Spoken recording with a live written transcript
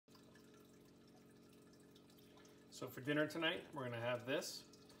So for dinner tonight, we're gonna have this,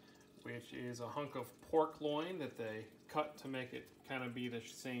 which is a hunk of pork loin that they cut to make it kind of be the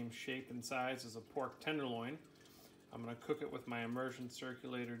same shape and size as a pork tenderloin. I'm gonna cook it with my immersion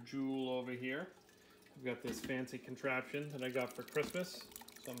circulator Joule over here. I've got this fancy contraption that I got for Christmas.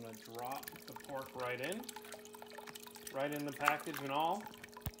 So I'm gonna drop the pork right in the package and all.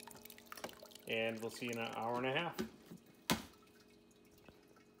 And we'll see you in an hour and a half.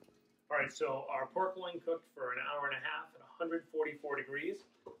 All right, so our pork loin cooked for an hour and a half at 144 degrees.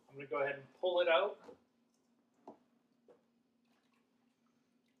 I'm gonna go ahead and pull it out. So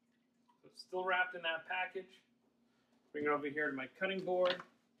it's still wrapped in that package. Bring it over here to my cutting board.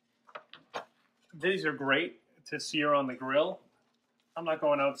 These are great to sear on the grill. I'm not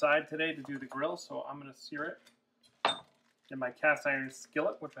going outside today to do the grill, so I'm gonna sear it in my cast iron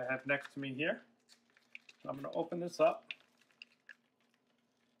skillet, which I have next to me here. I'm gonna open this up.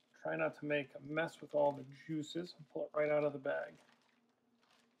 Try not to make a mess with all the juices and pull it right out of the bag.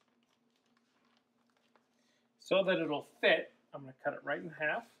 So that it'll fit, I'm going to cut it right in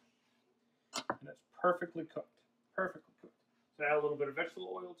half. And it's perfectly cooked. Perfectly cooked. So add a little bit of vegetable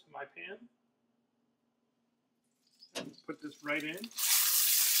oil to my pan. And put this right in.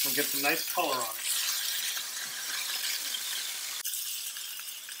 We'll get some nice color on it.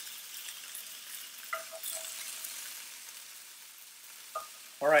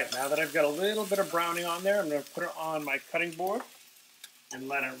 All right, now that I've got a little bit of browning on there, I'm going to put it on my cutting board and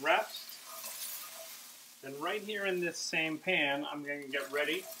let it rest. Then right here in this same pan, I'm going to get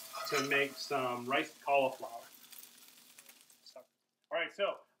ready to make some riced cauliflower. All right,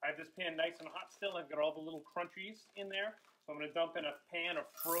 so I have this pan nice and hot still. I've got all the little crunchies in there. So I'm going to dump in a pan of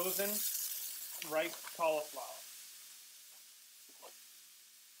frozen riced cauliflower.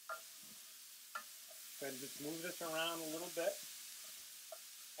 Go ahead and just move this around a little bit.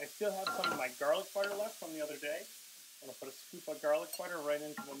 I still have some of my garlic butter left from the other day. I'm going to put a scoop of garlic butter right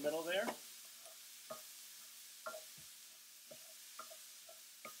into the middle there.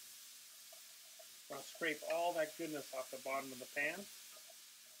 I'm going to scrape all that goodness off the bottom of the pan.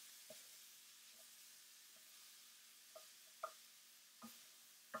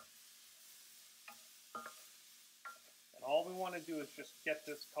 And all we want to do is just get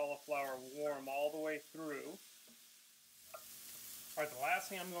this cauliflower warm all the way through. All right, the last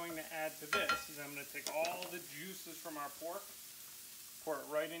thing I'm going to add to this is I'm going to take all the juices from our pork, pour it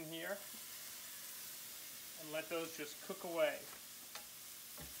right in here, and let those just cook away.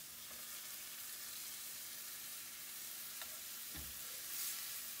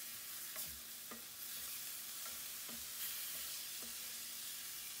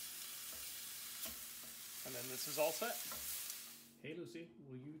 And then this is all set. Hey Lucy,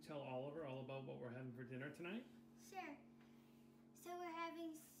 will you tell Oliver all about what we're having for dinner tonight? Sure. So we're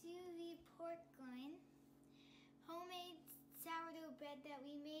having sous vide pork loin, homemade sourdough bread that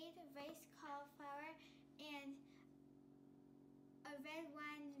we made, rice cauliflower, and a red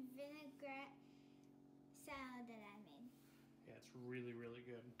wine vinaigrette salad that I made. Yeah, it's really, really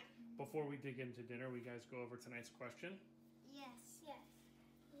good. Before we dig into dinner, we guys go over tonight's question? Yes. Yes.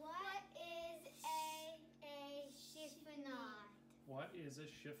 What is a chiffonade? What is a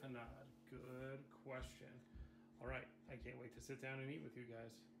chiffonade? Good question. All right, I can't wait to sit down and eat with you guys.